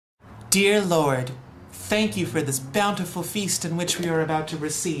Dear Lord, thank you for this bountiful feast in which we are about to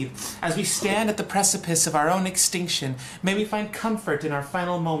receive. As we stand at the precipice of our own extinction, may we find comfort in our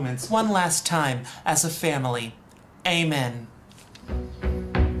final moments one last time as a family. Amen.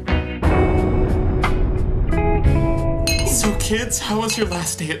 So kids, how was your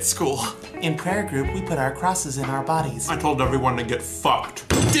last day at school? In prayer group, we put our crosses in our bodies. I told everyone to get fucked.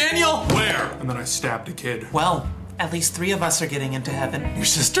 Daniel! Where? And then I stabbed a kid. Well, at least 3 of us are getting into heaven. Your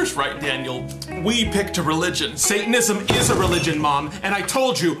sister's right, Daniel. We picked a religion. Satanism is a religion, Mom. And I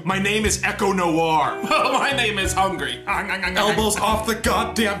told you, my name is Echo Noir. My name is Hungry. Elbows off the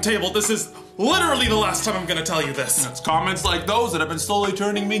goddamn table. This is literally the last time I'm gonna tell you this. It's comments like those that have been slowly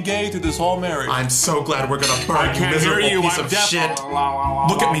turning me gay through this whole marriage. I'm so glad we're gonna burn you, miserable piece of shit.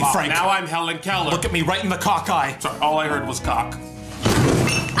 Look at me, Frank. Now I'm Helen Keller. Look at me right in the cock eye. Sorry, all I heard was cock.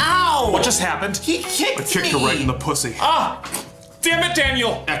 Ow! What just happened? He kicked me! I kicked her right in the pussy. Ah! Damn it,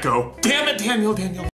 Daniel! Echo. Damn it, Daniel.